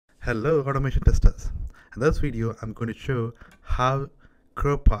Hello automation testers. In this video I'm going to show how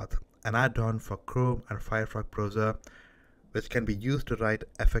ChroPath, an add-on for Chrome and Firefox browser, which can be used to write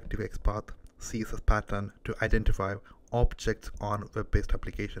effective Xpath CSS pattern to identify objects on web-based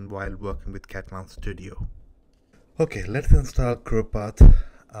application while working with Katalon Studio. Okay, let's install ChroPath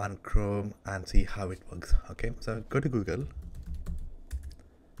on Chrome and see how it works. Okay, so go to Google,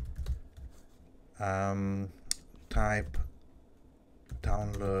 type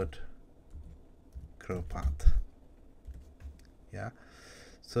download ChroPath. Yeah,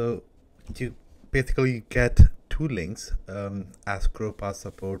 so you basically get two links as ChroPath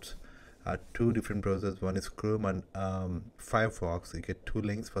supports two different browsers. One is Chrome and Firefox. You get two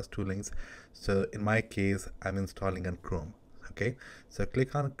links, first two links. So in my case, I'm installing on Chrome. Okay, so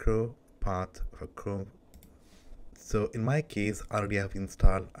click on ChroPath for Chrome. So in my case, I already have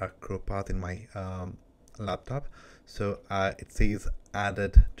installed a ChroPath in my laptop. So it says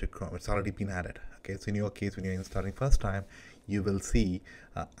added to Chrome. It's already been added. Okay, so in your case, when you're installing first time, you will see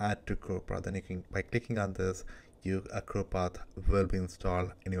add to ChroPath. Then you can, by clicking on this, a ChroPath will be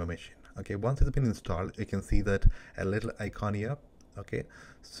installed in your machine. Okay, once it's been installed, you can see that a little icon here. Okay,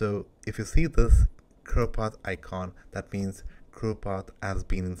 so if you see this ChroPath icon, that means ChroPath has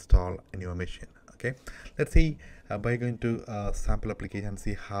been installed in your machine. Okay, let's see by going to sample application and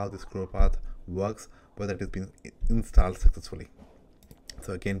see how this ChroPath works, whether it has been installed successfully.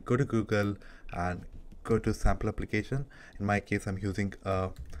 So again, go to Google and go to sample application. In my case, I'm using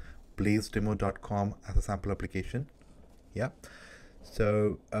blazedemo.com as a sample application. Yeah,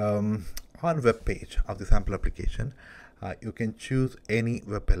 so on web page of the sample application, you can choose any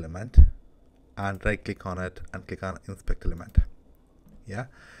web element and right click on it and click on inspect element. Yeah,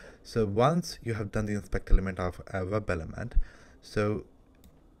 so once you have done the inspect element of a web element, so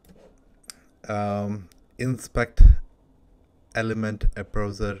inspect element a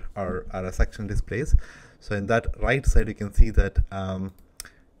browser or a section displays. So in that right side, you can see that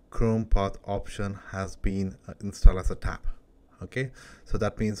ChroPath option has been installed as a tab. Okay, so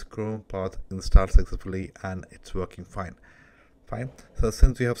that means ChroPath installed successfully and it's working fine. So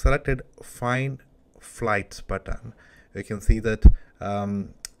since we have selected find flights button, you can see that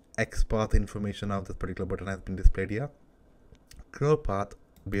Xpath information of this particular button has been displayed here. ChroPath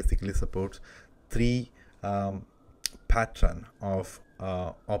basically supports three pattern of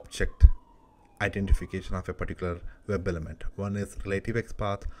object identification of a particular web element. One is relative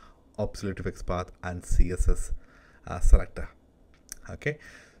XPath, obsolete XPath, and CSS selector. Okay,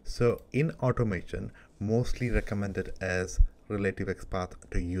 so in automation, mostly recommended as relative XPath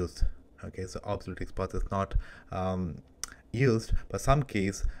to use. Okay, so obsolete XPath is not used, but some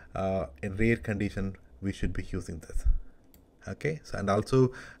case in rare condition we should be using this. Okay, so and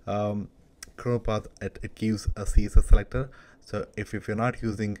also ChroPath it gives a CSS selector. So if you're not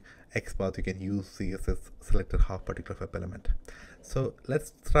using XPath, you can use CSS selector of particular web element. So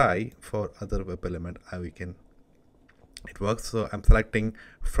let's try for other web element how it works. So I'm selecting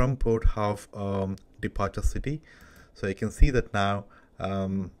from port of departure city. So you can see that now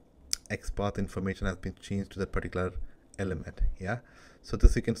XPath information has been changed to that particular element. Yeah, so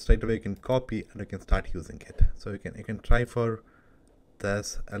this you can straight away you can copy and you can start using it. So you can try for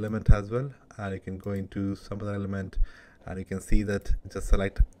this element as well, and you can go into some other element and you can see that just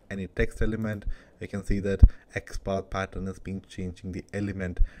select any text element. You can see that XPath pattern has been changing the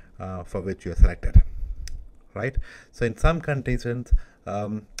element for which you are selected, right? So in some conditions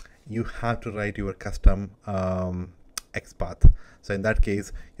you have to write your custom XPath. So in that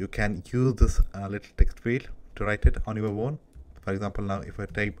case, you can use this little text field to write it on your own. For example, now if I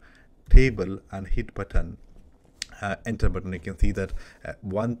type table and hit button, enter button, you can see that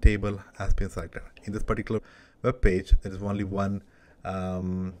one table has been selected. In this particular web page, there is only one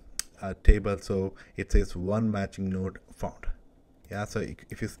table, so it says one matching node found. Yeah, so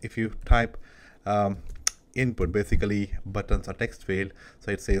if you type input, basically buttons or text field,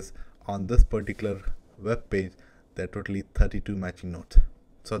 so it says on this particular web page there are totally 32 matching nodes.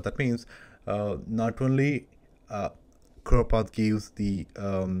 So that means not only ChroPath gives the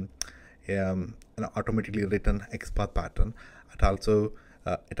an automatically written XPath pattern, it also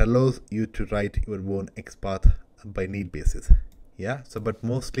it allows you to write your own XPath by need basis. Yeah, so but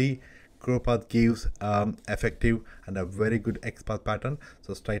mostly ChroPath gives effective and a very good XPath pattern,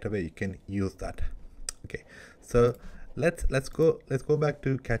 so straight away you can use that. Okay, so let's go back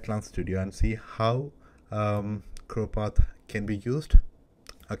to Katalon Studio and see how ChroPath can be used.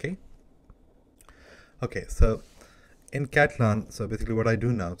 Okay, so in Katalon, so basically what I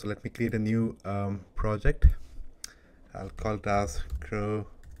do now, so let me create a new project. I'll call it as ChroPath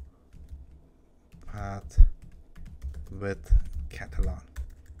with Katalon.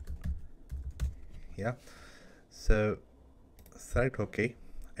 Yeah, so select OK.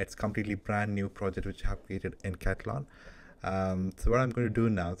 It's completely brand new project which I have created in Katalon. So what I'm going to do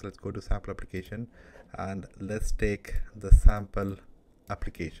now, so let's go to sample application and let's take the sample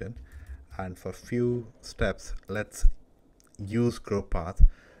application, and for few steps let's use ChroPath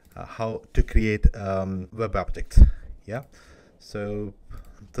how to create web objects. Yeah, so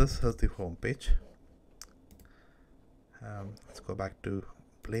this is the home page. Let's go back to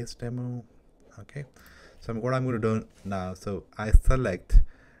place demo. Okay, so what I'm going to do now, so I select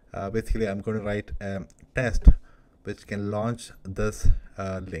basically I'm going to write a test which can launch this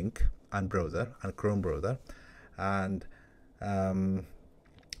link on browser, on Chrome browser, and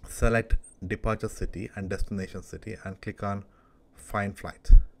select departure city and destination city and click on find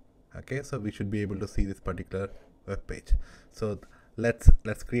flight. Okay, so we should be able to see this particular web page. So let's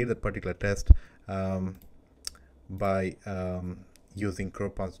create that particular test by using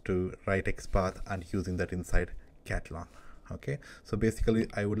ChroPath to write Xpath and using that inside Katalon. Okay, so basically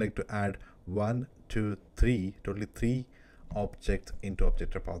I would like to add 1, 2, 3, totally 3 objects into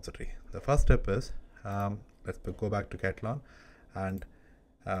object repository. The first step is let's go back to Katalon and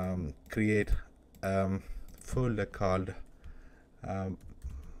create a folder called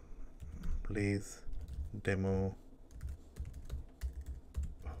place demo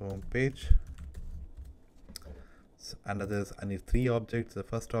homepage. So under this I need 3 objects. The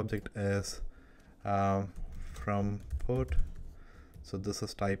first object is from port, so this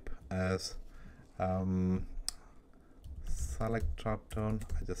is type as select drop down.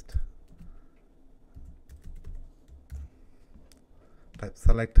 I just type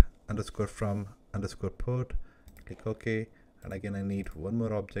select underscore from underscore port, click OK, and again I need one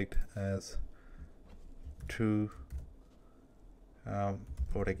more object as to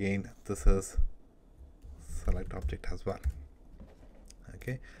port. Again this is select object as well.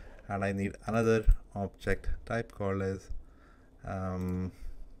 Okay, and I need another object type called as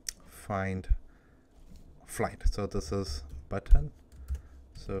find flight. So this is button,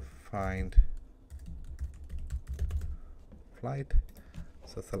 so find flight,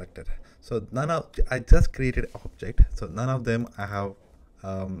 so selected. So none of, I just created object, so none of them I have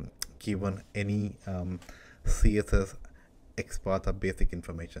given any CSS, Xpath or basic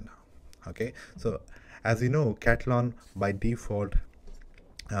information. Okay, so as you know, Katalon by default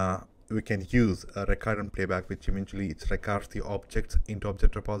we can use a record and playback, which eventually it records the objects into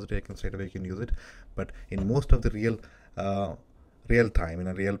object repository. I can straight away can use it, but in most of the real time in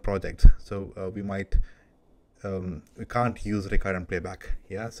a real project, so we might we can't use record and playback.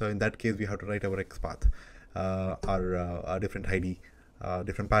 Yeah, so in that case we have to write our Xpath or a different ID,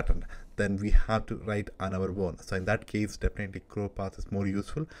 different pattern, then we have to write on our own. So in that case definitely ChroPath is more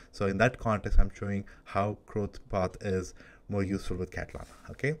useful. So in that context I'm showing how ChroPath is more useful with Katalon.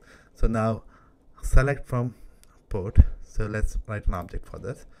 Okay, so now select from port, so let's write an object for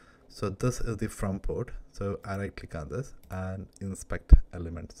this. So this is the from port, so I right click on this and inspect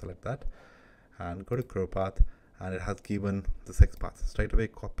element, select that and go to ChroPath, and it has given this Xpath. Straight away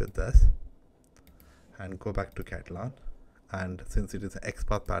copy this and go back to Katalon, and since it is an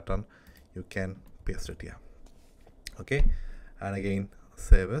Xpath pattern you can paste it here. Okay, and again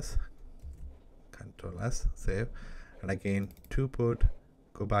save as Control S, save, and again to port,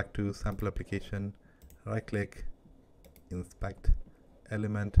 go back to sample application, right click, inspect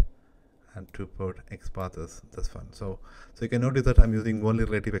element, and to port Xpath is this one. So you can notice that I'm using only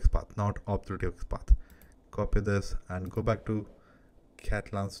relative Xpath, not observative Xpath. Copy this and go back to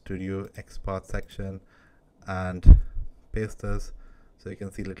Katalon Studio Xpath section and paste this. So you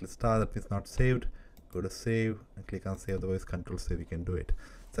can see little star, that means not saved. Go to save and click on save, otherwise control save, you can do it.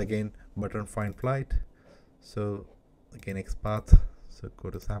 So again button find flight, so again Xpath, so go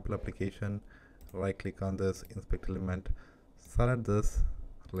to sample application, right click on this, inspect element, select this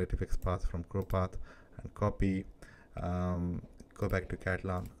relative Xpath from ChroPath and copy, go back to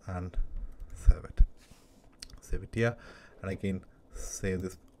Katalon and save it here, and again save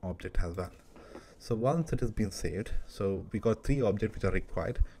this object as well. So once it has been saved, so we got 3 objects which are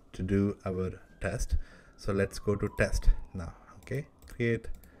required to do our test. So let's go to test now. Okay, create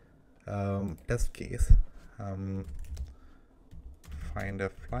test case, find a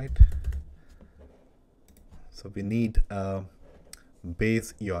flight. So we need a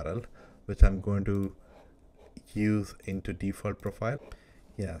base URL which I'm going to use into default profile.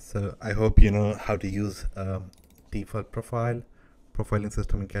 Yeah, so I hope you know how to use default profiling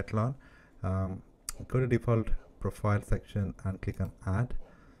system in Katalon. Go to default profile section and click on add.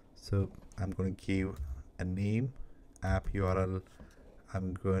 So I'm going to give a name, app URL.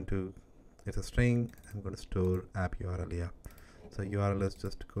 I'm going to, it's a string, I'm going to store app URL here. So URL is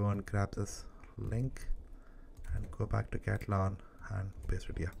just go and grab this link and go back to Katalon and paste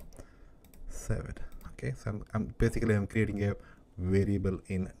it here, save it. Okay, so I'm creating a variable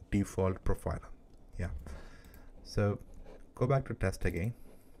in default profile. Yeah, so go back to test again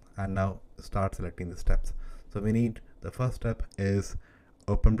and now start selecting the steps. So we need, the first step is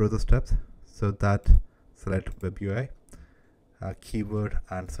open browser steps, so that select web UI, keyword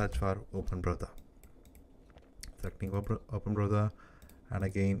and search for open browser, selecting open browser, and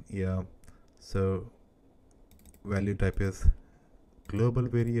again yeah, so value type is global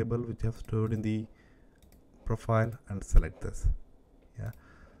variable which I have stored in the profile, and select this. Yeah,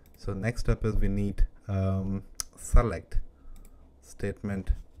 so next step is we need select statement,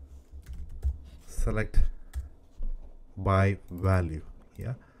 select by value.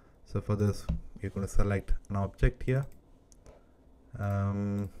 Yeah, so for this you're going to select an object here,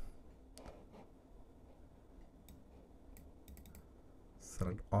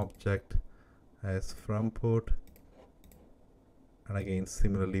 select object as from port, and again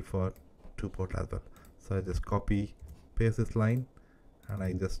similarly for to port as well. So I just copy paste this line and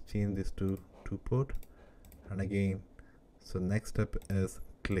I just change this to port, and again so next step is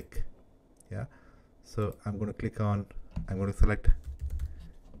click. Yeah, so I'm going to click on, I'm going to select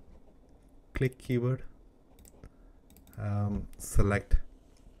click keyword, select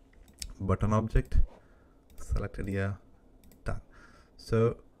button object, selected here, done.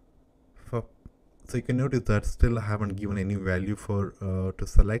 So you can notice that still I haven't given any value for to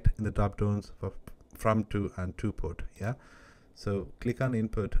select in the drop downs for from to and to port. Yeah, so click on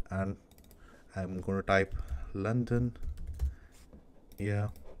input and I'm going to type London. Yeah,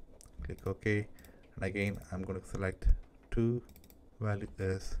 click OK, and again I'm going to select to value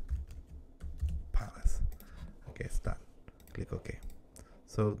is Paris. Okay, it's done. Click OK.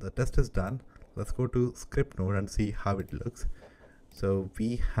 So the test is done. Let's go to script node and see how it looks. So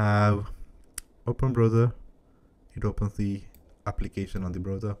we have open browser, it opens the application on the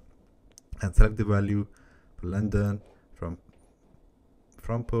browser, and select the value for London from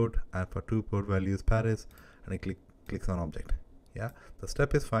port, and for to port value is Paris, and it clicks on object. Yeah, the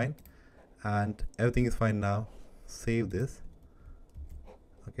step is fine and everything is fine. Now save this.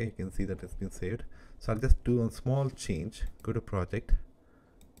 Okay, you can see that it's been saved. So I'll just do a small change, go to project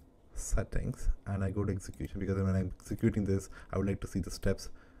settings, and I go to execution, because when I'm executing this I would like to see the steps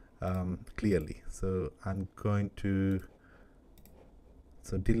clearly. So I'm going to,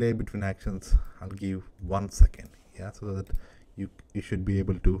 so delay between actions I'll give 1 second. Yeah, so that you should be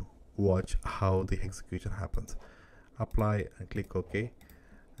able to watch how the execution happens. Apply and click OK.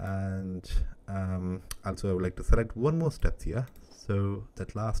 And also I would like to select one more step here. So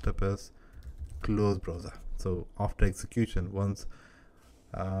that last step is close browser. So after execution, once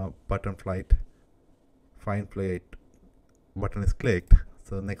button flight find flight button is clicked,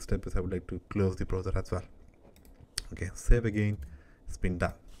 so next step is I would like to close the browser as well. Okay, save again. It's been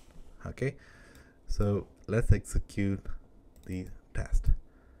done. Okay, so let's execute the test.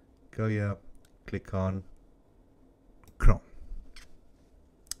 Go here, click on Chrome.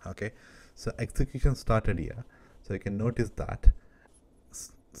 Okay, so execution started here. So you can notice that,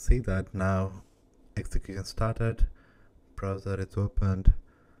 see that now execution started, browser is opened,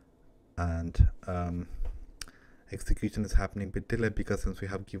 and execution is happening a bit delayed, because since we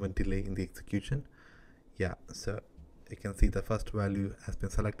have given delay in the execution. Yeah, so you can see the first value has been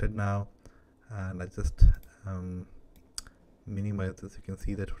selected now, and I just minimize this. You can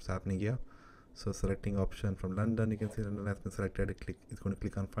see that what's happening here. So selecting option from London, you can see London has been selected. It's going to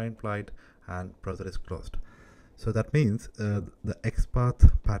click on find flight and browser is closed. So that means the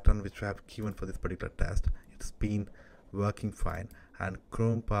Xpath pattern which we have given for this particular test, it's been working fine, and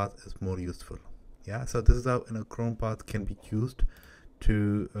ChroPath is more useful. Yeah, so this is how ChroPath can be used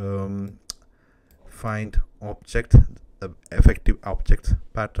to find object, the effective objects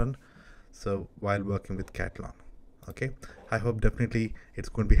pattern, so while working with Katalon. Okay, I hope definitely it's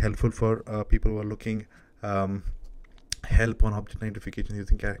going to be helpful for people who are looking help on object identification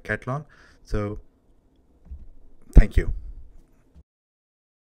using Katalon. So thank you.